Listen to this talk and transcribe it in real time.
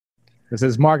This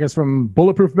is Marcus from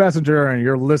Bulletproof Messenger, and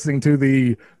you're listening to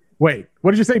the... Wait,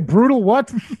 what did you say? Brutal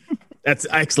what? That's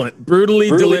excellent. Brutally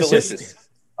delicious.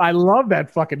 I love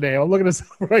that fucking name. I'm looking at this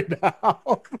right now.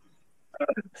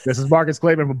 This is Marcus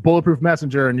Klavan from Bulletproof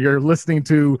Messenger, and you're listening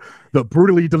to the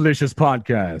Brutally Delicious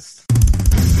podcast.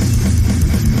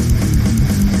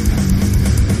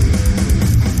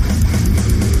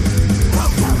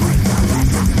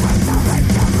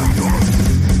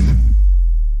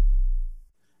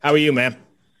 How are you, man?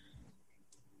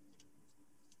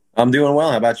 I'm doing well.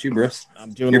 How about you, Bruce?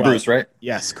 I'm doing You're well. Bruce, right?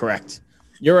 Yes, correct.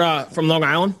 You're from Long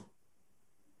Island?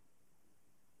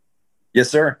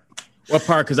 Yes, sir. What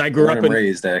part? Because I grew up in...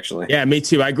 raised, actually. Yeah, me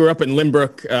too. I grew up in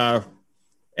Lynbrook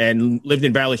and lived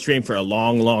in Valley Stream for a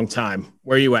long, long time.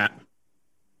 Where are you at?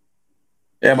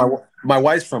 Yeah, my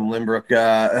wife's from Lynbrook.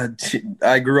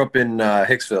 I grew up in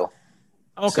Hicksville.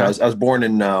 Okay. So I was born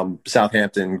in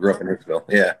Southampton, grew up in Hicksville.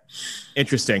 Yeah.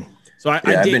 Interesting. So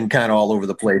I've been kind of all over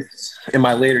the place in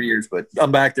my later years, but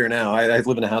I'm back there now. I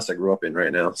live in a house I grew up in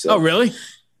right now. So. Oh, really?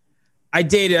 I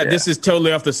dated, this is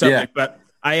totally off the subject, but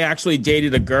I actually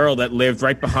dated a girl that lived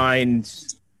right behind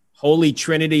Holy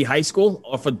Trinity High School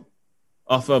off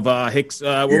of Hicks.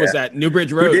 What was that?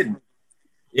 Newbridge Road. Who didn't?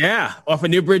 Yeah, off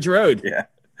of Newbridge Road. Yeah.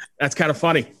 That's kind of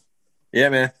funny. Yeah,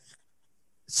 man.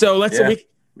 So let's I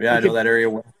know that area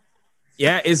well.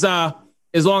 Yeah, is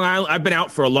Long Island, I've been out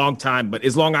for a long time, but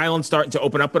is Long Island starting to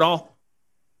open up at all?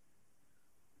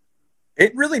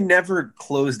 It really never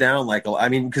closed down.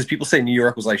 Because people say New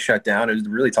York was like shut down. It was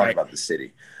really talking about the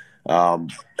city.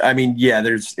 It's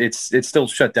still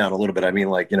shut down a little bit.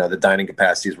 The dining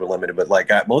capacities were limited, but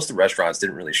most of the restaurants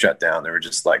didn't really shut down. They were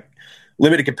just like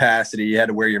limited capacity. You had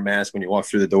to wear your mask when you walked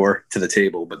through the door to the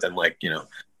table, but then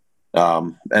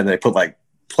and they put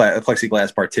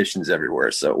plexiglass partitions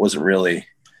everywhere. So it wasn't really,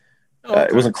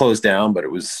 it wasn't closed down, but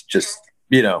it was just,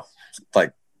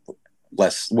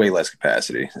 way less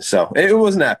capacity. So it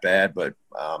wasn't that bad, but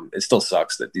it still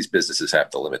sucks that these businesses have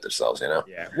to limit themselves,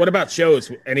 Yeah. What about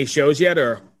shows? Any shows yet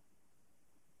or?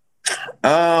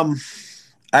 I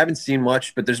haven't seen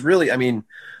much, but there's really, New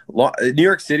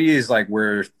York City is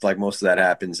where most of that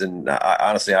happens. And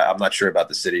honestly, I'm not sure about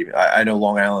the city. I know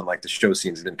Long Island, the show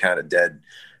scene's been kind of dead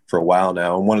for a while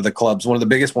now. And one of the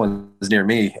biggest ones near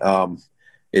me,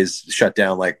 is shut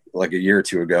down like a year or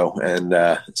two ago. And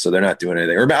so they're not doing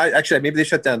anything. Or actually, maybe they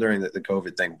shut down during the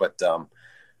COVID thing, but what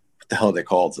the hell are they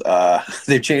called?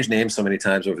 They've changed names so many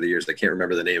times over the years. I can't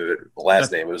remember the name of it. The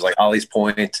last name. It was Ollie's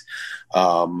Point.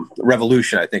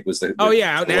 Revolution, I think, was the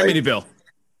out in Amityville.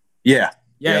 Yeah.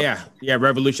 Yeah.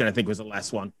 Revolution, I think, was the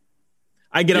last one.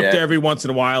 I get up there every once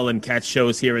in a while and catch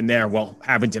shows here and there. Well,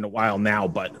 haven't in a while now,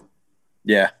 but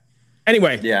yeah.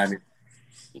 Anyway. Yeah,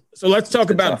 so let's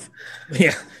talk about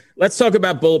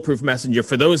Bulletproof Messenger.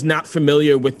 For those not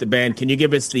familiar with the band, can you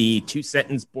give us the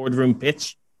 2-sentence boardroom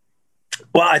pitch?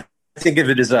 Well, I think of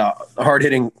it as a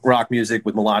hard-hitting rock music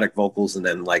with melodic vocals, and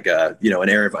then an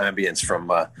air of ambience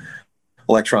from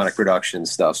electronic production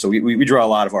stuff. So we draw a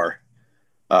lot of our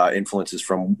influences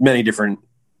from many different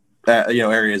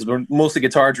areas. We're mostly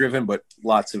guitar-driven, but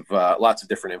lots of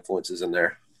different influences in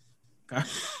there. Okay.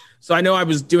 So I know I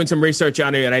was doing some research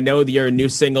on it, and I know that your new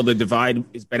single, The Divide,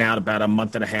 has been out about a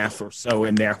month and a half or so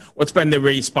in there. What's been the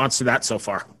response to that so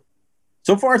far?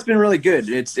 So far, it's been really good.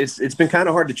 It's been kind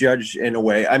of hard to judge in a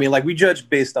way. We judge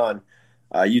based on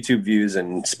YouTube views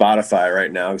and Spotify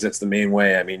right now, because that's the main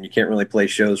way. You can't really play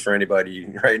shows for anybody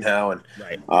right now, and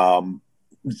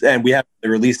and we haven't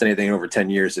released anything in over 10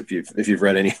 years if you've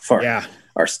read any of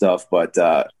our stuff, But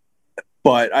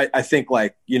I think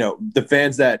the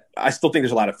fans I still think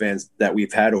there's a lot of fans that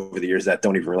we've had over the years that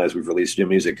don't even realize we've released new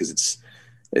music, because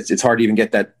it's hard to even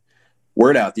get that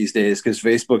word out these days, because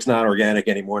Facebook's not organic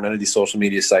anymore. None of these social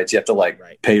media sites, you have to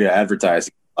pay to advertise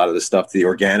a lot of the stuff, the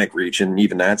organic reach, and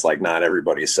even that's not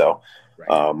everybody. So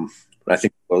I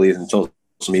think people use social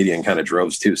media in kind of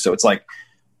droves too. So it's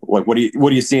what are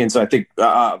you seeing? So I think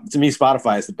to me,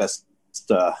 Spotify is the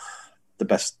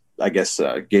best I guess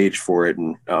gauge for it,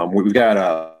 and we've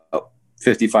got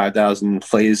 55,000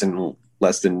 plays in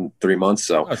less than 3 months.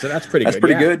 So that's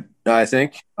pretty good, I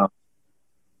think.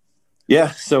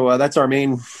 So that's our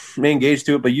main gauge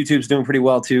to it. But YouTube's doing pretty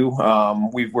well too.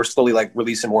 We're slowly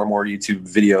releasing more and more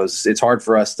YouTube videos. It's hard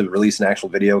for us to release an actual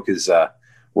video because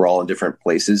we're all in different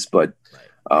places, but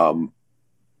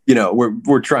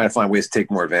we're trying to find ways to take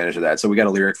more advantage of that. So we got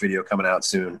a lyric video coming out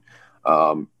soon,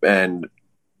 and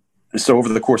so over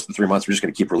the course of the 3 months, we're just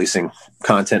going to keep releasing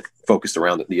content focused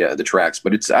around the tracks.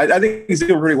 But I think he's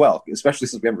doing pretty well, especially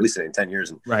since we haven't released it in 10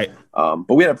 years. But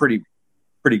we had a pretty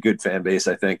good fan base,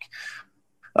 I think.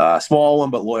 Small one,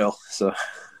 but loyal. So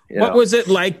What was it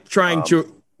like trying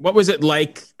to? What was it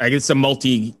like? I guess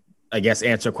a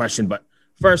answer question. But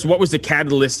first, what was the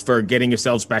catalyst for getting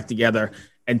yourselves back together?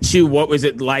 And two, what was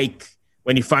it like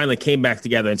when you finally came back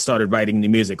together and started writing the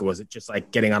music? Was it just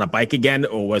like getting on a bike again,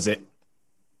 or was it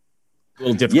a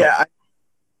little difficult? Yeah,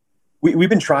 we've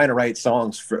been trying to write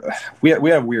songs for. We have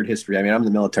a weird history. I mean, I'm in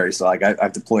the military, so like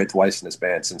I've deployed twice in this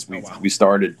band since we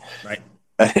started. Right,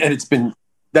 and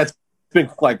that's been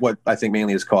like what I think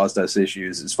mainly has caused us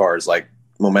issues as far as like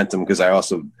momentum, because I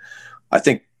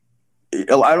think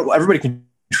everybody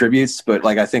contributes, but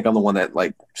like I think I'm the one that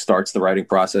like starts the writing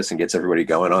process and gets everybody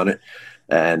going on it.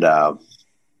 And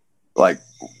like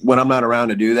when I'm not around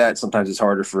to do that, sometimes it's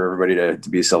harder for everybody to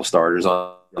be self-starters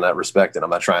on that respect. And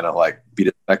I'm not trying to like be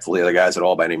disrespectful to the guys at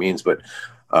all by any means, but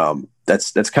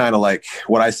that's kind of like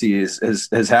what I see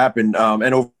has happened.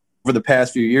 And over the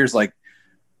past few years, like,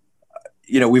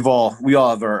 you know, we all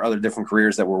have our other different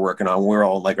careers that we're working on. We're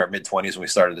all like our mid-20s when we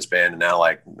started this band, and now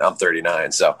like I'm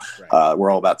 39, so we're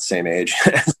all about the same age.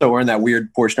 So we're in that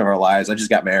weird portion of our lives. I just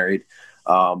got married,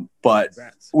 but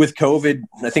with COVID,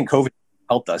 I think COVID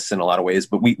helped us in a lot of ways.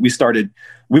 But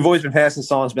we've always been passing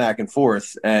songs back and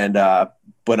forth, and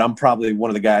but I'm probably one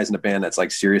of the guys in the band that's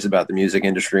like serious about the music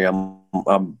industry. I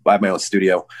have my own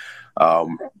studio.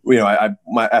 You know,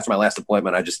 after my last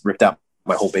deployment, I just ripped out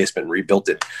my whole basement and rebuilt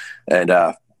it and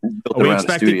built it around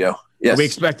the studio. Yes. Are we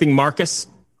expecting Marcus?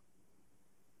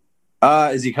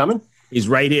 Is he coming? He's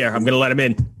right here. I'm going to let him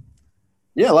in.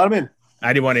 Yeah, let him in.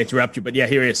 I didn't want to interrupt you, but yeah,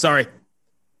 here he is. Sorry.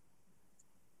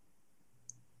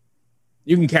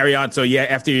 You can carry on. So yeah,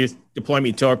 after your deployment,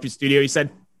 you tore up your studio, you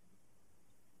said?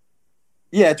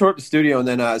 Yeah, I tore up the studio, and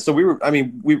then I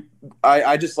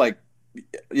just like,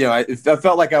 you know, I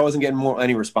felt like I wasn't getting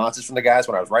any responses from the guys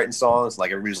when I was writing songs.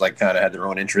 Like everybody's like kind of had their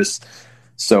own interests.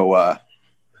 So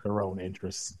their own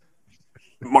interests.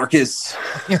 Marcus.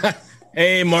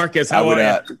 Hey, Marcus, how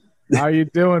are you? How you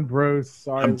doing, Bruce?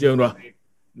 Sorry, I'm doing well.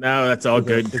 No, that's all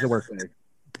good. It's a work day.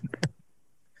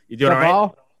 You doing all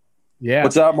right? Yeah.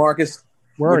 What's up, Marcus?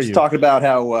 We're just talking about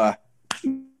how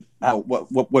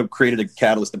what created a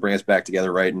catalyst to bring us back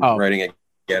together, writing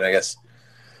again, I guess.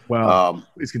 Well,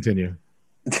 please continue.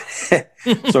 So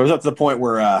it was up to the point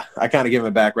where I kind of gave him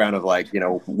a background of like, you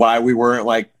know, why we weren't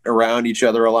like around each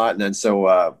other a lot. And then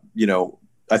so, you know,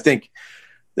 I think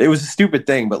it was a stupid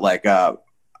thing, but like,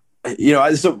 you know,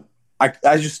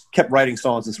 I just kept writing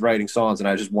songs and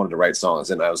I just wanted to write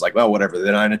songs. And I was like, well, whatever.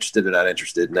 They're not interested.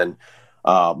 And then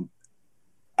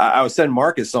I was sending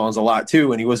Marcus songs a lot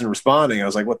too, and he wasn't responding. I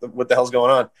was like, what the hell's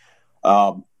going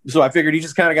on? So I figured he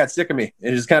just kind of got sick of me.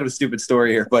 It's just kind of a stupid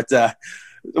story here, but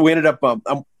we ended up.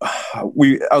 I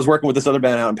was working with this other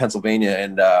band out in Pennsylvania,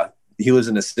 and he lives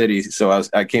in the city. So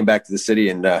I came back to the city,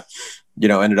 and you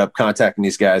know, ended up contacting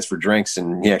these guys for drinks,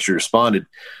 and he actually responded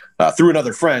through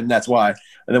another friend. That's why.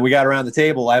 And then we got around the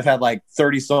table. I've had like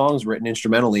 30 songs written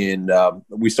instrumentally, and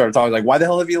we started talking like, "Why the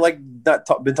hell have you like not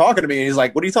been talking to me?" And he's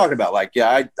like, "What are you talking about?" Like,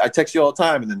 "Yeah, I text you all the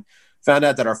time," and then found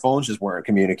out that our phones just weren't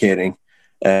communicating,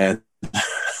 and.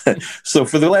 So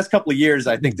for the last couple of years,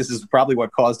 I think this is probably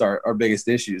what caused our biggest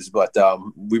issues, but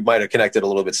we might have connected a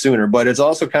little bit sooner. But it's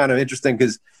also kind of interesting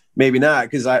because maybe not,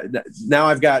 because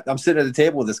I'm sitting at the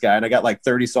table with this guy and I got like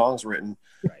 30 songs written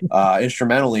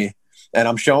instrumentally, and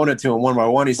I'm showing it to him one by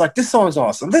one. He's like, "This song's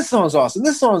awesome. This song's awesome.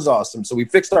 This song's awesome." So we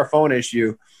fixed our phone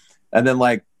issue, and then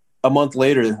like a month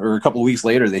later or a couple of weeks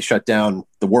later, they shut down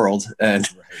the world, and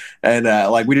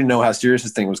like we didn't know how serious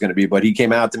this thing was going to be. But he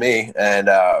came out to me and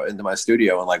into my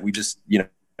studio, and like we just, you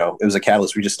know, it was a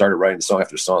catalyst. We just started writing song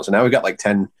after song. So now we've got like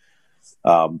 10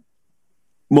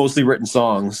 mostly written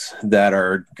songs that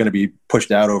are going to be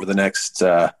pushed out over the next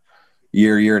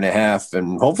year and a half,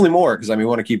 and hopefully more, because I mean, we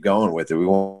want to keep going with it. We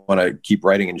want to keep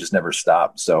writing and just never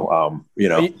stop. So you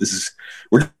know,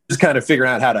 we're just kind of figuring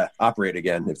out how to operate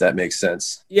again, if that makes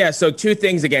sense. Yeah. So two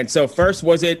things again. So first,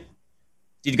 did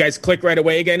you guys click right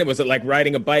away again? Was it like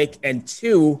riding a bike? And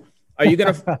two, are you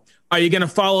gonna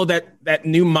follow that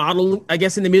new model, I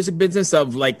guess, in the music business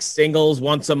of like singles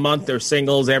once a month or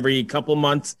singles every couple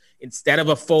months instead of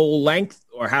a full length,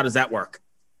 or how does that work?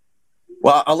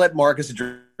 Well, I'll let Marcus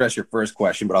address your first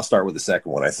question, but I'll start with the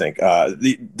second one. I think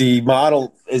the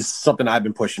model is something I've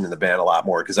been pushing in the band a lot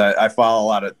more, because I follow a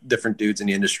lot of different dudes in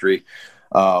the industry,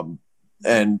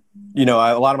 and you know,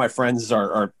 a lot of my friends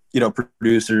are you know,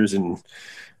 producers and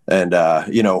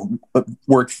you know,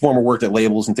 worked at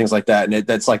labels and things like that, and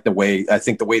that's like the way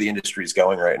the industry is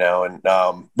going right now, and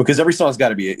because every song's got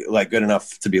to be like good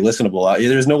enough to be listenable.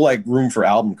 There's no like room for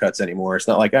album cuts anymore. It's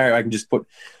not like, all right, I can just put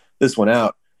this one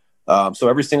out. So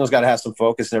every single's got to have some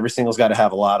focus, and every single's got to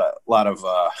have a lot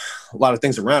of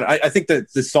things around it. I think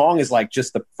that the song is like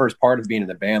just the first part of being in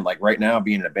the band. Like right now,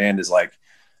 being in a band is like,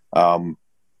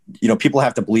 people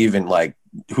have to believe in like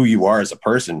who you are as a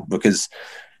person, because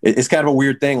it's kind of a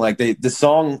weird thing. Like the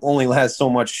song only has so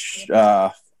much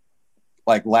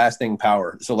like lasting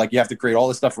power. So like you have to create all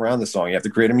this stuff around the song. You have to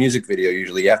create a music video.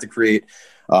 Usually you have to create,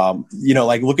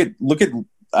 like look at,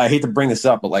 I hate to bring this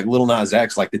up, but like Lil Nas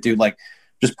X, like the dude, like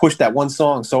just pushed that one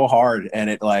song so hard and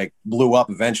it like blew up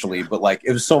eventually. But like,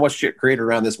 it was so much shit created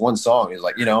around this one song. It's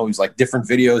like, it was like different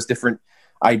videos, different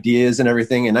ideas and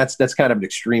everything. And that's kind of an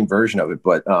extreme version of it.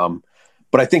 But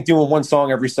I think doing one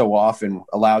song every so often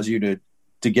allows you to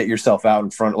get yourself out in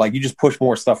front. Like you just push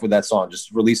more stuff with that song,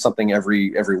 just release something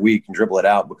every week and dribble it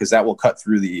out, because that will cut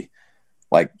through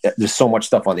there's so much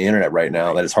stuff on the internet right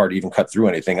now that it's hard to even cut through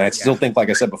anything. And I still think, like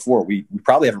I said before, we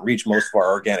probably haven't reached most of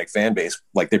our organic fan base.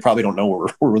 Like they probably don't know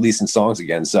we're releasing songs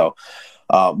again. So,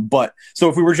 so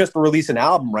if we were just to release an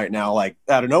album right now, like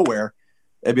out of nowhere,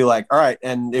 it'd be like, all right.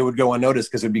 And it would go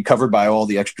unnoticed because it'd be covered by all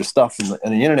the extra stuff in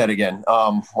the internet again,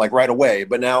 like right away.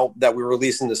 But now that we're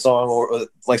releasing the song, or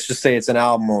let's just say it's an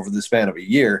album over the span of a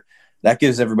year, that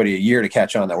gives everybody a year to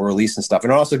catch on that we're releasing stuff.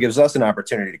 And it also gives us an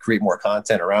opportunity to create more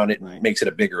content around it, and makes it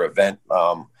a bigger event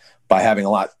by having a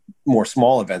lot more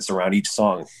small events around each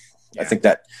song. Yeah. I think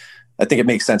it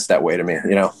makes sense that way to me,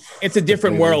 It's a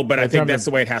different world, but I think that's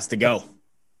the way it has to go.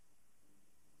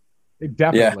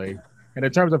 Definitely. Yeah. And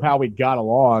in terms of how we got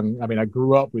along, I mean, I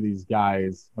grew up with these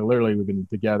guys. Literally, we've been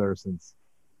together since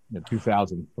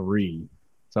 2003.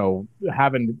 So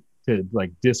having to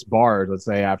like disbarred, let's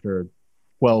say, after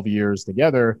 12 years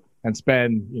together and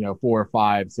spend 4,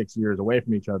 5, 6 years away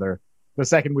from each other, the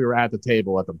second we were at the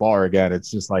table at the bar again, it's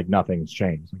just like nothing's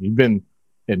changed. Like, you've been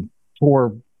in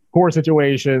tour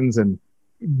situations and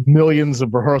millions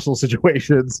of rehearsal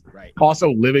situations, right.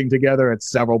 Also living together at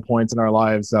several points in our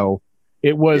lives. So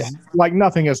it was like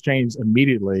nothing has changed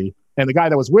immediately. And the guy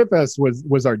that was with us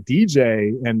was our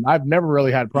DJ, and I've never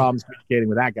really had problems communicating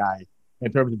with that guy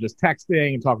in terms of just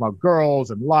texting and talking about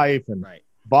girls and life and right.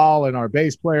 Ball and our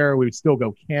bass player. We would still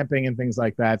go camping and things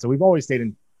like that. So we've always stayed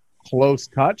in close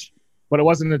touch, but it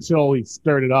wasn't until we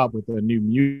stirred it up with the new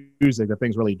music that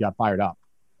things really got fired up.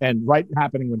 And right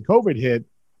happening when COVID hit,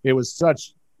 it was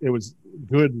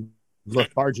good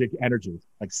lethargic energy,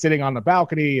 like sitting on the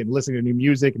balcony and listening to new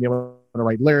music and being able to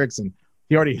write lyrics. And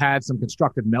he already had some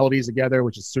constructed melodies together,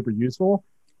 which is super useful.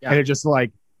 Yeah. And it just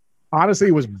like, honestly,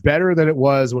 it was better than it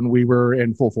was when we were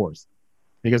in full force,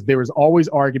 because there was always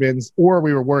arguments, or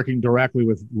we were working directly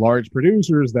with large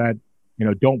producers that,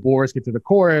 don't bore us, get to the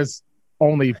chorus,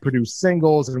 only produce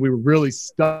singles. And we were really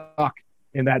stuck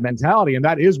in that mentality. And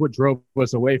that is what drove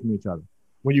us away from each other.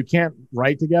 When you can't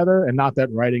write together, and not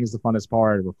that writing is the funnest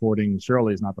part, recording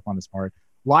surely is not the funnest part.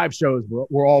 Live shows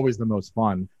were always the most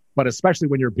fun, but especially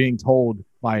when you're being told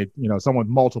by, someone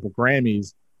with multiple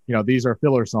Grammys, these are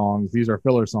filler songs. These are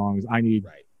filler songs. I need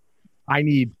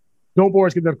Don't Bore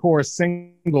Us, Get to the Chorus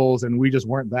singles. And we just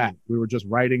weren't that. We were just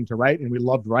writing to write, and we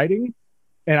loved writing.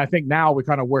 And I think now we're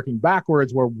kind of working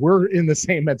backwards, where we're in the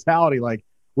same mentality. Like,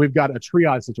 we've got a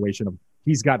triage situation of,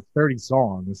 he's got 30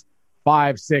 songs,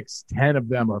 5, 6, 10 of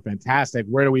them are fantastic.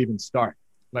 Where do we even start?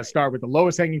 Let's start with the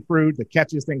lowest hanging fruit, the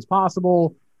catchiest things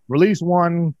possible, release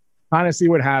one, kind of see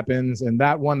what happens. And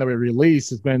that one that we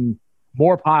released has been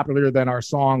more popular than our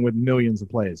song with millions of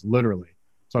plays, literally.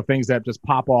 So things that just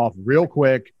pop off real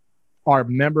quick. Our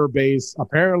member base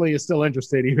apparently is still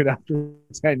interested even after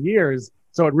 10 years.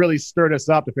 So it really stirred us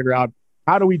up to figure out,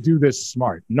 how do we do this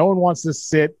smart? No one wants to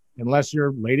sit, unless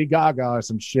you're Lady Gaga or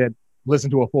some shit,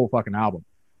 listen to a full fucking album.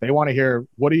 They want to hear,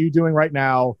 what are you doing right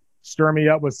now? Stir me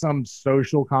up with some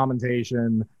social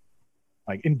commentation,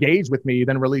 like engage with me,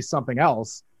 then release something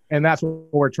else. And that's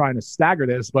what we're trying to stagger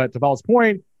this. But to Val's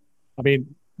point, I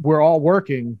mean, we're all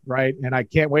working, right? And I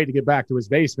can't wait to get back to his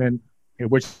basement,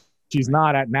 which he's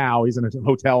not at now. He's in a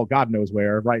hotel, God knows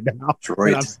where, right now.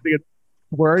 Detroit. I'm thinking,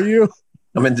 where are you?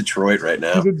 I'm in Detroit right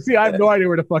now. See, I have no idea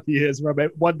where the fuck he is from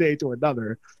one day to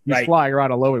another. He's flying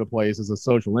around all over the place as a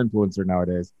social influencer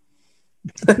nowadays.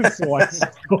 So I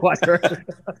heard.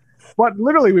 But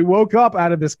literally, we woke up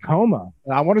out of this coma.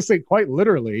 And I want to say quite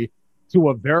literally, to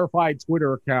a verified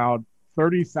Twitter account,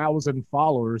 30,000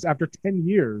 followers after 10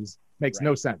 years. Makes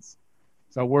no sense.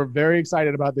 So we're very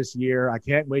excited about this year. I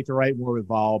can't wait to write more with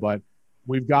Vol, but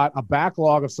we've got a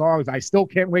backlog of songs I still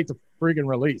can't wait to friggin'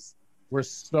 release. We're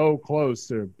so close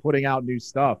to putting out new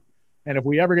stuff. And if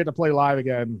we ever get to play live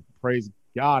again, praise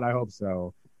God, I hope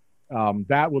so.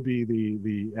 That would be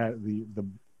the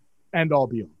end all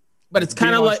be all. But it's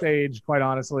kind of like stage, quite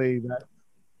honestly.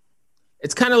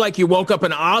 It's kind of like you woke up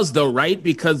in Oz, though, right?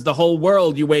 Because the whole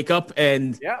world, you wake up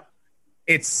and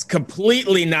it's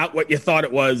completely not what you thought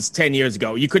it was 10 years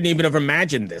ago. You couldn't even have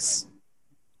imagined this.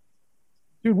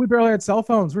 Dude, we barely had cell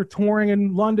phones. We're touring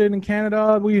in London and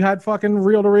Canada. We had fucking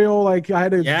reel-to-reel. Like, I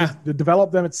had to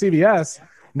develop them at CBS.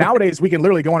 Nowadays, we can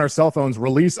literally go on our cell phones,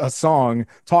 release a song,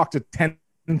 talk to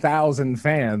 10,000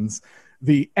 fans.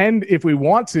 The end, if we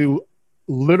want to,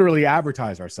 literally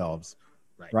advertise ourselves.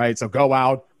 Right. So go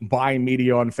out, buy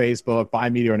media on Facebook, buy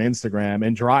media on Instagram,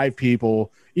 and drive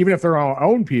people, even if they're our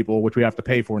own people, which we have to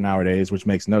pay for nowadays, which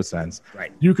makes no sense.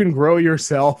 Right. You can grow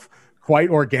yourself quite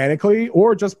organically,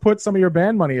 or just put some of your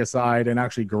band money aside and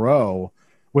actually grow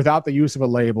without the use of a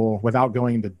label, without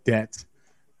going into debt.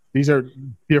 These are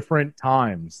different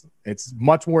times. It's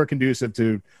much more conducive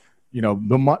to,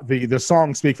 the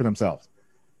songs speak for themselves.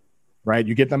 Right.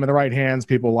 You get them in the right hands.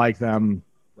 People like them.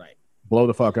 Blow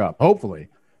the fuck up. Hopefully.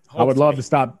 I would love to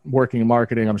stop working in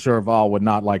marketing. I'm sure Vol would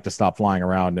not like to stop flying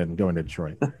around and going to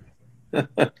Detroit.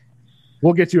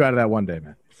 We'll get you out of that one day,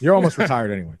 man. You're almost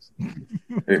retired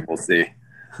anyways. We'll see.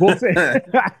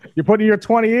 You're putting in your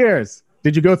 20 years.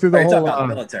 Did you go through the whole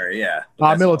military? Yeah.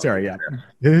 Military, yeah.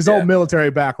 His whole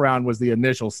military background was the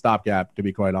initial stopgap, to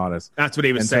be quite honest. That's what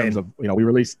he was saying. In terms of, we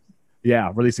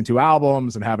releasing 2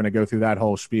 albums and having to go through that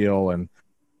whole spiel and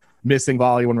missing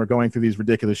Voley when we're going through these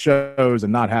ridiculous shows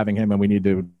and not having him, and we need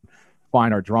to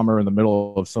find our drummer in the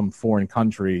middle of some foreign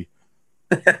country.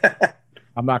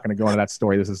 I'm not going to go into that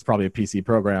story. This is probably a PC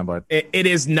program, but it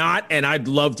is not, and I'd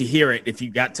love to hear it if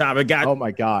you got time. Oh my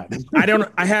God.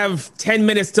 I have 10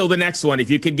 minutes till the next one.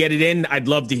 If you could get it in, I'd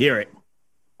love to hear it.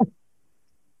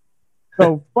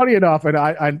 So funny enough,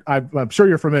 and I'm sure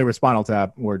you're familiar with Spinal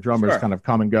Tap, where drummers kind of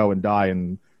come and go and die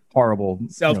in horrible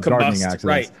gardening accidents.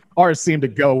 Right. Ours seem to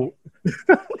go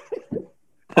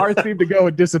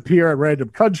and disappear at random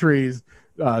countries,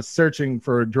 searching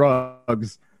for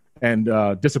drugs and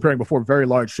disappearing before very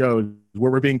large shows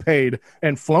where we're being paid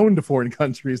and flown to foreign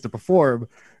countries to perform,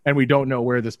 and we don't know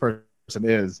where this person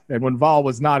is. And when Vol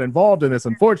was not involved in this,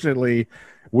 unfortunately,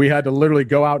 we had to literally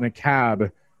go out in a cab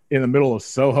in the middle of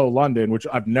Soho, London, which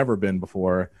I've never been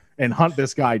before, and hunt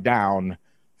this guy down,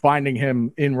 finding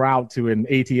him en route to an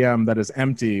ATM that is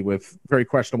empty with very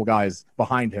questionable guys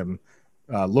behind him,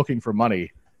 looking for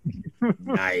money.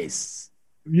 Nice.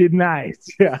 Nice.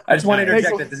 Yeah. I just want to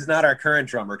interject that this is not our current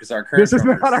drummer, because our current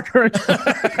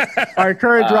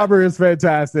drummer is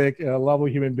fantastic, a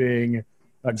lovely human being,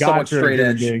 a God-fearing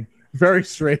human being, very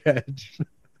straight edge.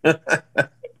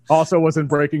 Also was in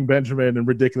Breaking Benjamin and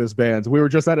ridiculous bands. We were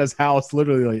just at his house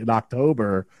literally in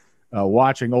October,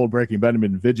 watching old Breaking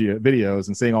Benjamin videos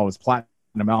and seeing all his platinum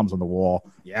albums on the wall.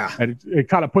 Yeah. And it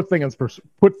kind of puts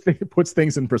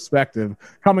things in perspective,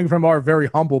 coming from our very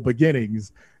humble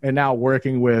beginnings and now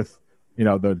working with,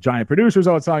 the giant producers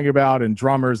I was talking about and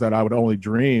drummers that I would only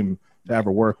dream to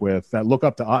ever work with that look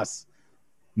up to us.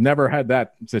 Never had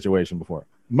that situation before.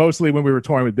 Mostly when we were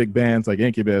touring with big bands like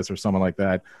Incubus or someone like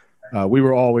that, we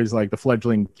were always like the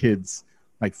fledgling kids,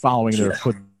 like following their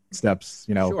footsteps,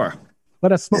 Sure.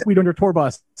 Let us smoke weed on your tour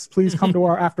bus. Please come to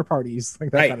our after parties,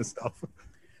 like that kind of stuff.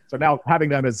 So now having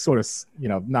them as sort of,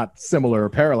 not similar or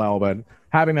parallel, but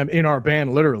having them in our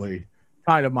band, literally,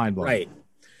 kind of mind blowing. Right.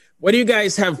 What do you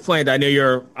guys have planned? I know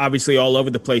you're obviously all over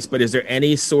the place, but is there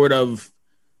any sort of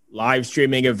live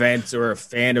streaming events or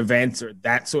fan events or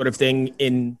that sort of thing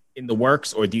in the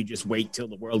works, or do you just wait till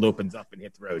the world opens up and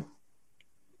hit the road?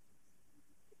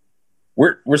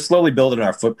 We're slowly building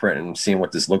our footprint and seeing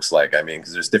what this looks like. I mean,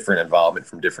 because there's different involvement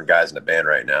from different guys in the band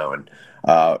right now, and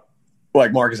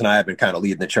like Marcus and I have been kind of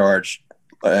leading the charge,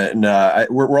 and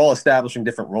we're all establishing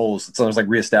different roles. It's almost like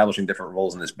reestablishing different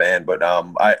roles in this band. But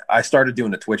I started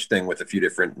doing a Twitch thing with a few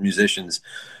different musicians.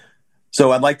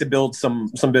 So I'd like to build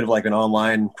some bit of like an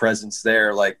online presence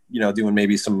there, like, doing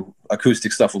maybe some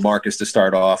acoustic stuff with Marcus to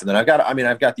start off. And then I've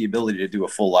got the ability to do a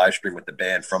full live stream with the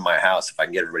band from my house if I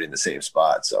can get everybody in the same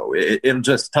spot. So it'll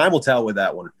just, time will tell with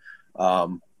that one.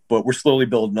 But we're slowly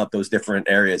building up those different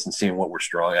areas and seeing what we're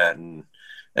strong at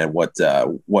and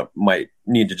what might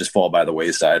need to just fall by the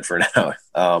wayside for now.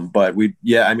 But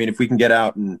if we can get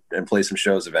out and play some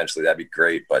shows eventually, that'd be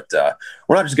great. But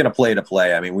we're not just going to play to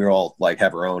play. I mean, we're all like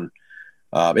have our own,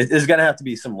 it's going to have to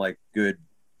be some like good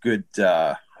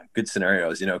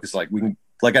scenarios, because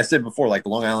like I said before, like the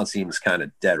Long Island scene is kind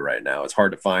of dead right now. It's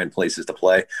hard to find places to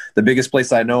play. The biggest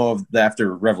place I know of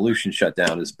after Revolution shut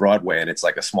down is Broadway, and it's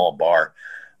like a small bar.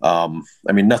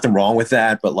 Nothing wrong with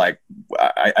that, but like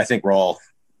I think we're all,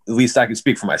 at least I can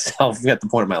speak for myself, at the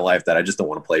point in my life that I just don't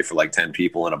want to play for like 10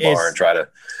 people in a bar and try to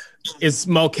Is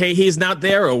Mulcahy's not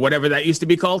there or whatever that used to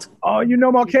be called? Oh, you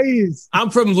know Mulcahy's. I'm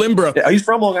from Limbrook. Yeah, he's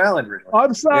from Long Island. Originally.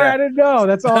 I'm sorry, I didn't know.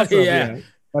 That's awesome. Yeah.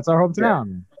 That's our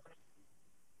hometown.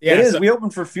 Yeah, it is. We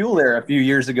opened for Fuel there a few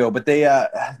years ago, but they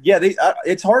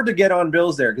it's hard to get on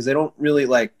bills there because they don't really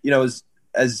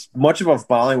as much of a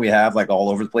following we have all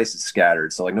over the place. It's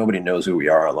scattered, so nobody knows who we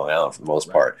are on Long Island for the most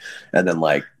part. And then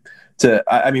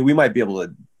we might be able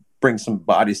to bring some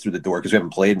bodies through the door because we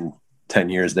haven't played in 10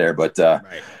 years there, but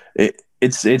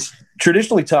it's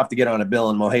traditionally tough to get on a bill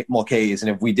in Mulcahy's,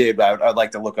 and if we did, I'd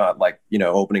like to look on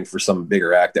opening for some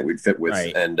bigger act that we'd fit with,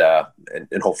 and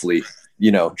hopefully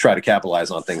try to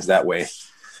capitalize on things that way.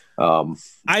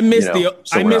 I miss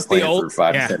the old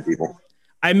 5 to 10 people.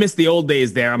 I miss the old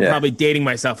days there. I'm probably dating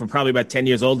myself. I'm probably about 10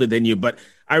 years older than you, but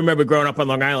I remember growing up on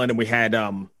Long Island, and we had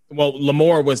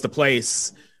Lemoore was the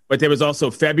place, but there was also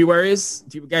February's.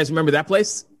 Do you guys remember that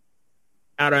place?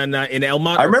 Out on in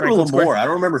Elmont. I remember Lemoore. I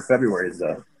don't remember February's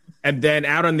though. And then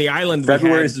out on the island,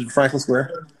 February's is Franklin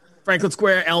Square. Franklin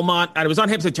Square, Elmont. And it was on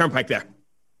Hampstead Turnpike there.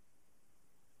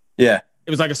 Yeah, it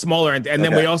was like a smaller, and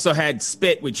then we also had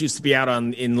Spit, which used to be out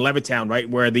in Levittown, right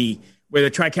where the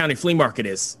Tri-County Flea Market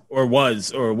is, or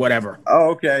was, or whatever.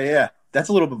 Oh, okay, yeah. That's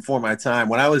a little bit before my time.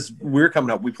 When we were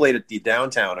coming up, we played at the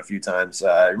downtown a few times.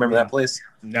 Remember that place?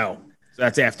 No. So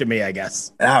that's after me, I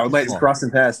guess. Oh, we might have crossed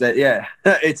and past that. Yeah.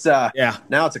 It's now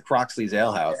it's a Croxley's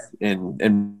Ale House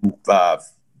in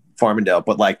Farmingdale.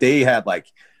 But they had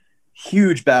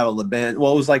huge battle of the bands.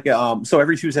 Well, it was so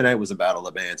every Tuesday night was a battle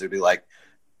of the bands. It'd be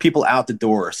people out the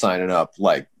door signing up,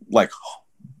 like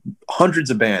hundreds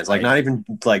of bands, not even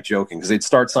joking, because they'd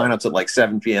start signups at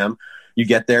 7 p.m. You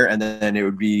get there, and then it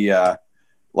would be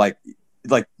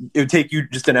it would take you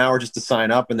just an hour just to sign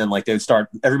up, and then they would start.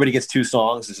 Everybody gets 2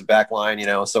 songs. There's a back line,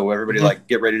 so everybody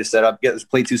get ready to set up,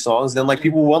 play 2 songs. And then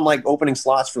people won opening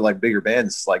slots for bigger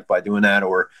bands by doing that,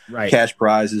 or cash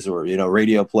prizes, or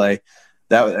radio play.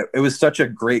 It was such a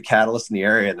great catalyst in the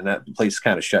area, and then that place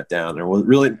kind of shut down. There wasn't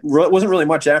really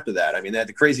much after that. I mean, they had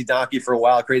the Crazy Donkey for a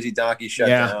while. Crazy Donkey shut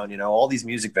down. All these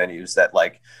music venues that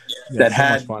that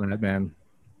had so much fun, man.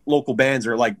 Local bands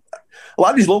are a lot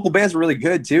of these local bands are really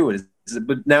good too.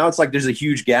 But now it's there's a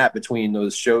huge gap between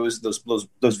those shows, those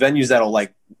venues that'll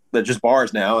that just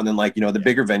bars now, and then the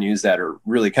bigger venues that are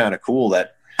really kind of cool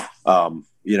that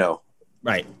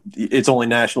it's only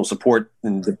national support,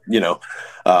 and you got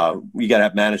to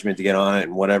have management to get on it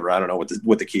and whatever. I don't know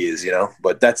what the key is,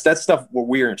 but that's stuff what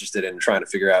we're interested in, trying to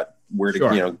figure out where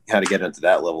to how to get into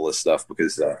that level of stuff,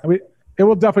 because it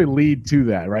will definitely lead to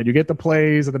that, right? You get the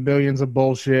plays and the millions of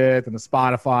bullshit and the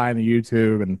Spotify and the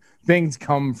YouTube, and things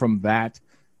come from that.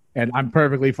 And I'm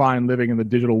perfectly fine living in the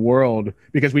digital world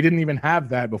because we didn't even have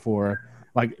that before.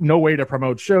 No way to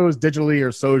promote shows digitally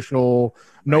or social,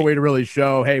 no way to really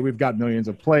show, hey, we've got millions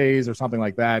of plays or something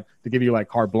like that to give you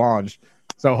carte blanche.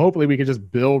 So hopefully we can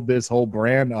just build this whole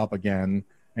brand up again.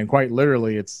 And quite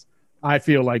literally, I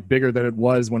feel bigger than it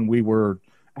was when we were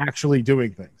actually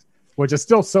doing things, which is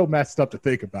still so messed up to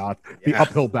think about, the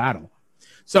uphill battle.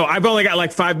 So I've only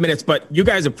got 5 minutes, but you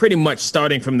guys are pretty much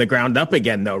starting from the ground up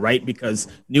again, though, right? Because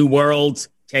new world,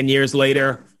 10 years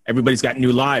later, everybody's got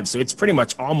new lives. So it's pretty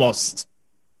much almost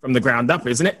from the ground up,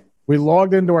 isn't it? We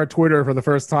logged into our Twitter for the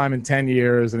first time in 10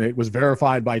 years, and it was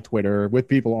verified by Twitter with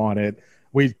people on it.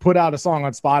 We put out a song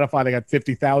on Spotify that got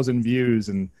 50,000 views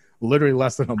in literally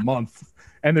less than a month.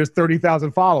 And there's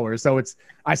 30,000 followers. So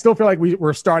I still feel like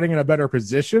we're starting in a better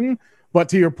position. But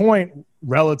to your point,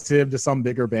 relative to some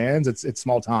bigger bands, it's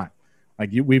small time.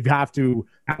 We have to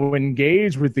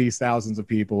engage with these thousands of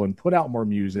people and put out more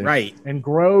music, and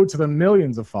grow to the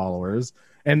millions of followers.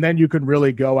 And then you can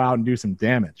really go out and do some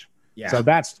damage. Yeah. So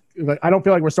I don't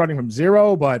feel like we're starting from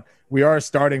zero, but we are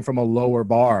starting from a lower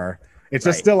bar. It's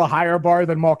just still a higher bar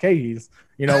than Mulcahy's,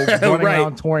 running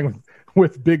around touring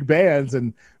with big bands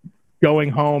and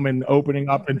going home and opening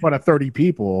up in front of 30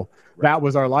 people. That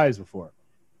was our lives before.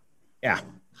 Yeah.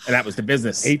 And that was the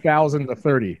business. 8,000 to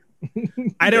 30.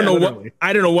 I don't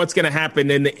know what's going to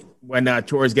happen when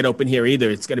tours get open here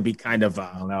either. It's going to be kind of,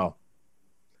 I don't know.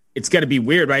 It's going to be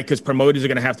weird, right? Because promoters are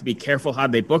going to have to be careful how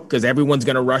they book, because everyone's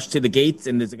going to rush to the gates,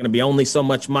 and there's going to be only so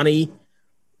much money.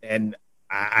 And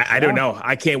I don't know.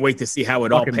 I can't wait to see how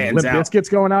it all pans out. Limp Bizkit's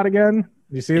going out again.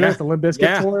 You see that? The Limp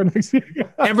Bizkit tour next year?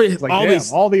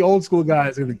 all the old school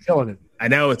guys are going to be killing it. I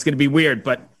know it's going to be weird,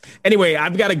 but anyway,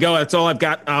 I've got to go. That's all I've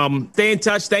got. Stay in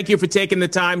touch. Thank you for taking the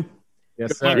time.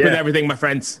 Yes, Good luck with everything, my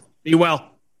friends. Be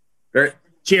well.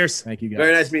 Cheers. Thank you, guys.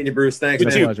 Very nice meeting you, Bruce. Thanks,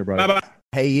 man. Pleasure, brother. Bye-bye.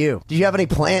 Hey, you. Do you have any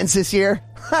plans this year?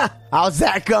 How's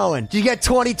that going? Did you get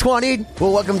 2020'd?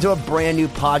 Well, welcome to a brand new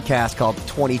podcast called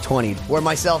 2020, where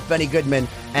myself, Benny Goodman,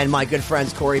 And my good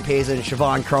friends Corey Payson and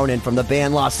Siobhan Cronin from the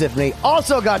band Lost Symphony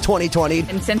also got 2020.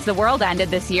 And since the world ended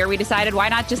this year, we decided why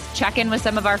not just check in with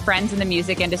some of our friends in the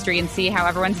music industry and see how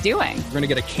everyone's doing. We're going to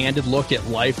get a candid look at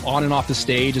life on and off the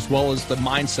stage, as well as the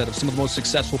mindset of some of the most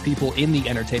successful people in the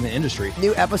entertainment industry.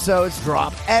 New episodes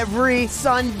drop every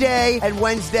Sunday and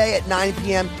Wednesday at 9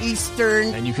 p.m.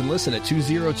 Eastern. And you can listen at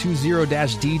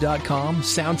 2020-d.com,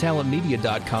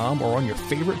 soundtalentmedia.com, or on your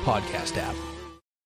favorite podcast app.